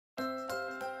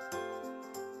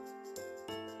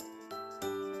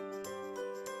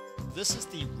this is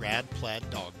the Rad Plaid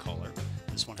dog collar.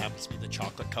 This one happens to be the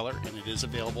chocolate color, and it is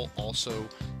available also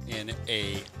in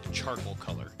a charcoal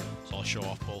color. So I'll show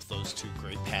off both those two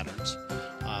great patterns.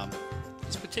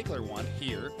 This particular one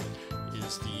here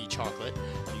is the chocolate.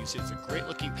 You can see it's a great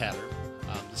looking pattern.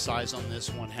 The size on this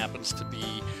one happens to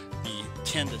be the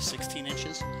 10 to 16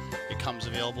 inches. It comes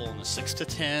available in the 6 to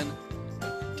 10,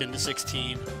 10 to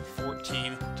 16,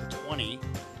 14 to 20,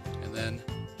 and then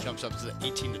jumps up to the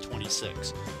 18 to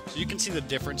 26. So you can see the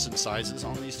difference in sizes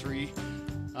on these three.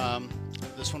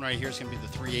 This one right here is going to be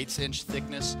the 3/8 inch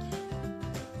thickness.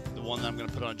 The one that I'm going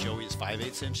to put on Joey is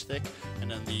 5/8 inch thick,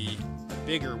 and then the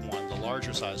bigger one, the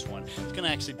larger size one, is going to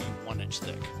actually be 1 inch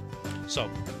thick. So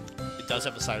it does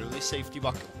have a side release safety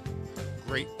buckle,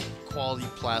 great quality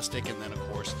plastic, and then of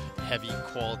course heavy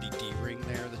quality D-ring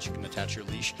there that you can attach your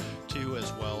leash to,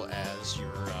 as well as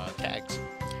your tags.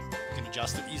 You can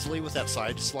adjust it easily with that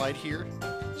side slide here.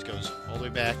 This goes all the way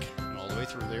back and all the way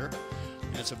through there.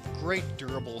 And it's a great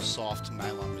durable soft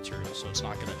nylon material, so it's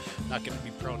not gonna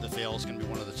be prone to fail. It's gonna be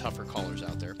one of the tougher collars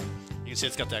out there. You can see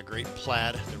it's got that great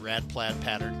plaid, the Rad Plaid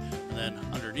pattern, and then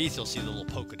underneath you'll see the little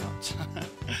polka dots.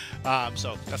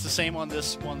 So that's the same on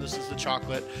this one. This is the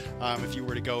chocolate. If you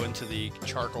were to go into the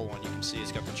charcoal one, you can see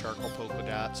it's got the charcoal polka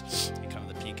dots and kind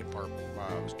of the pink and purple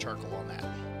charcoal on that.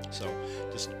 So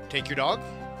just take your dog,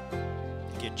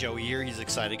 get Joey here. He's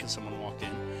excited because someone walked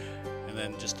in. And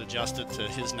then just adjust it to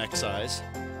his neck size,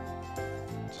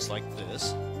 just like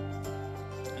this,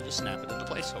 and just snap it into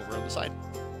place over on the side.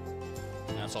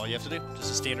 And that's all you have to do.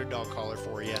 Just a standard dog collar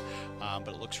for you, but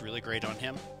it looks really great on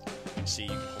him. You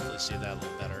can hopefully see that a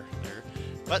little better there.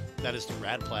 But that is the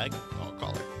Rad Plaid dog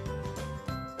collar.